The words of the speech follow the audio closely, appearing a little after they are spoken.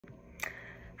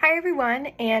Hi everyone,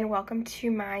 and welcome to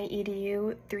my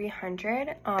EDU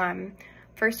 300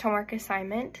 first homework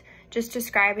assignment, just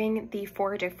describing the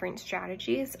 4 different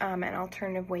strategies and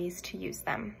alternative ways to use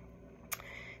them.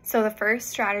 So the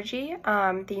first strategy,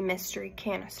 the mystery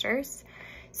canisters.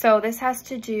 So this has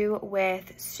to do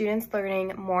with students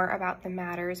learning more about the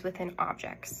matters within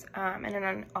objects. And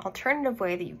an alternative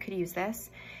way that you could use this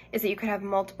is that you could have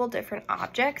multiple different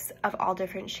objects of all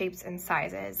different shapes and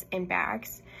sizes in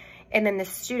bags. And then the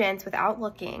students, without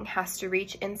looking, has to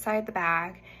reach inside the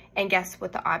bag and guess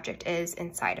what the object is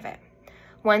inside of it.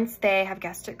 Once they have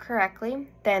guessed it correctly,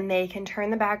 then they can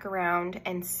turn the bag around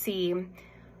and see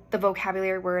the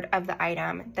vocabulary word of the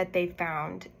item that they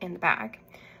found in the bag.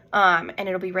 And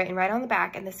it'll be written right on the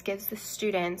back, and this gives the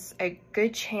students a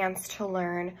good chance to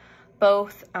learn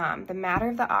both the matter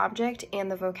of the object and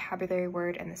the vocabulary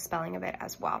word and the spelling of it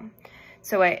as well.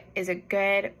 So it is a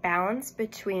good balance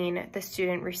between the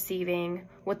student receiving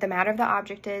what the matter of the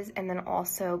object is and then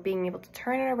also being able to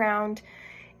turn it around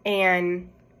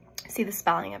and see the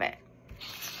spelling of it.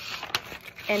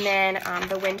 And then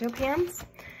the window pans.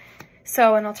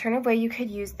 So an alternative way you could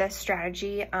use this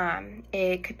strategy,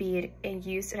 it could be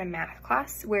used in a math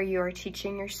class where you are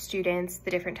teaching your students the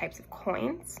different types of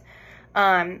coins.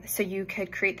 So you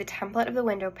could create the template of the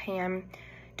window pan,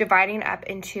 dividing up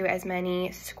into as many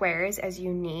squares as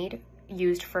you need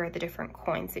used for the different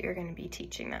coins that you're going to be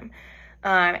teaching them.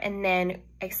 And then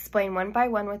explain one by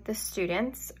one with the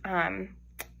students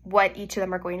what each of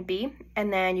them are going to be.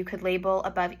 And then you could label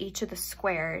above each of the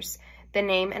squares the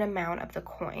name and amount of the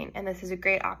coin. And this is a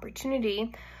great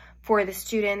opportunity for the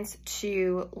students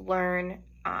to learn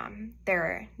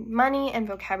their money and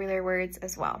vocabulary words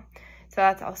as well. So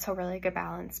that's also a really good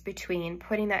balance between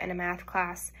putting that in a math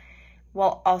class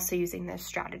while also using this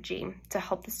strategy to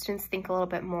help the students think a little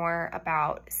bit more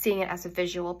about seeing it as a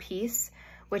visual piece,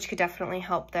 which could definitely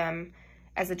help them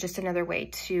as just another way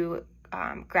to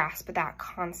grasp that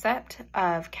concept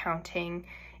of counting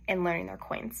and learning their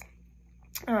coins.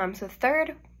 So the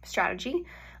third strategy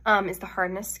is the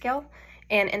hardness scale.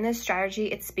 And in this strategy,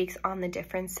 it speaks on the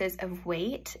differences of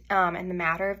weight and the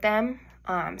matter of them.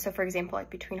 So for example, like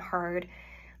between hard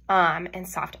and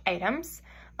soft items.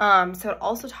 So it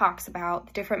also talks about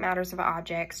the different matters of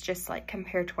objects just like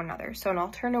compared to one another. So an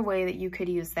alternative way that you could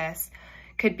use this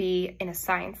could be in a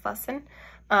science lesson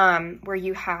where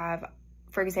you have,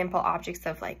 for example, objects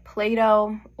of like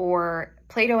Play-Doh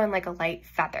and like a light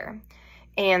feather.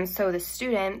 And so the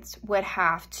students would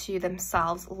have to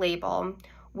themselves label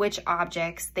which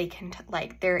objects they can,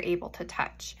 they're able to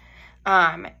touch.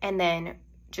 And then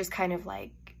just kind of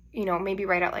like, you know, maybe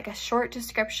write out like a short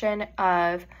description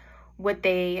of what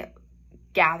they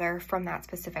gather from that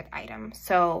specific item.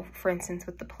 So for instance,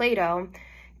 with the Play-Doh,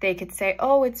 they could say,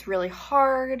 oh, it's really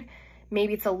hard.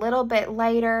 Maybe it's a little bit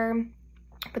lighter.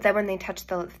 But then when they touch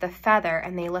the feather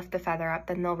and they lift the feather up,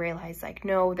 then they'll realize like,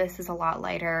 no, this is a lot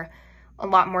lighter, a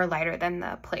lot more lighter than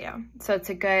the Play-Doh. So it's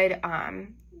a good,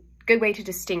 good way to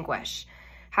distinguish,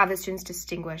 have the students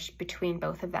distinguish between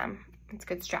both of them. It's a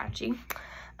good strategy.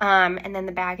 And then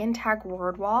the bag and tag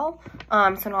word wall.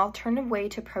 So an alternative way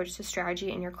to approach the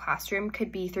strategy in your classroom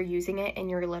could be through using it in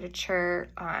your literature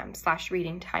 /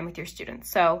 reading time with your students.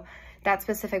 So that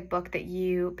specific book that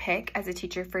you pick as a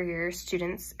teacher for your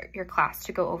students, your class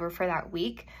to go over for that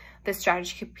week, the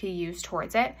strategy could be used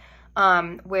towards it,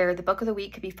 where the book of the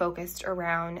week could be focused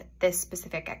around this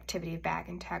specific activity of bag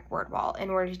and tag word wall in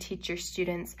order to teach your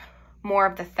students more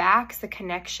of the facts, the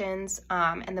connections,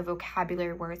 and the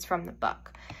vocabulary words from the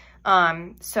book.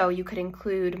 So you could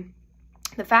include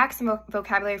the facts and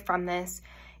vocabulary from this,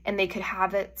 and they could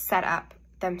have it set up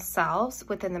themselves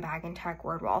within the bag and tag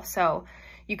word wall. So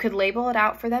you could label it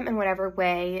out for them in whatever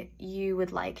way you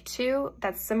would like to.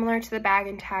 That's similar to the bag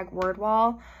and tag word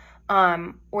wall,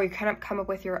 or you kind of come up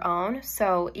with your own.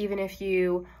 So even if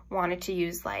you wanted to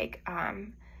use like,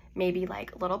 maybe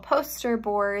like little poster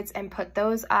boards and put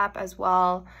those up as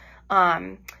well.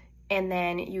 And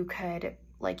then you could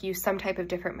like use some type of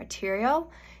different material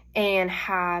and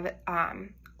have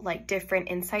like different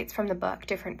insights from the book,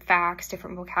 different facts,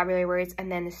 different vocabulary words. And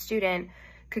then the student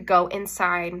could go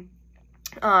inside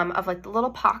of like the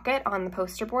little pocket on the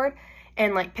poster board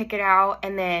and like pick it out.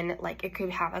 And then like it could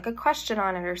have like a question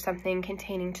on it or something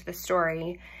containing to the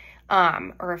story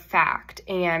or a fact.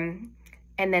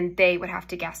 And then they would have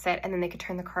to guess it, and then they could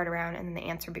turn the card around and then the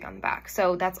answer would be on the back.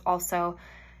 So that's also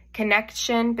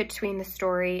connection between the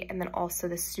story and then also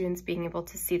the students being able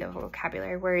to see the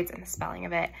vocabulary words and the spelling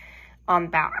of it on the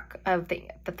back of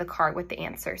the card with the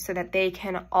answer so that they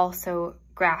can also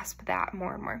grasp that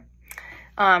more and more.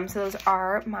 So those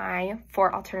are my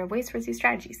 4 alternative ways for these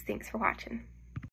strategies. Thanks for watching.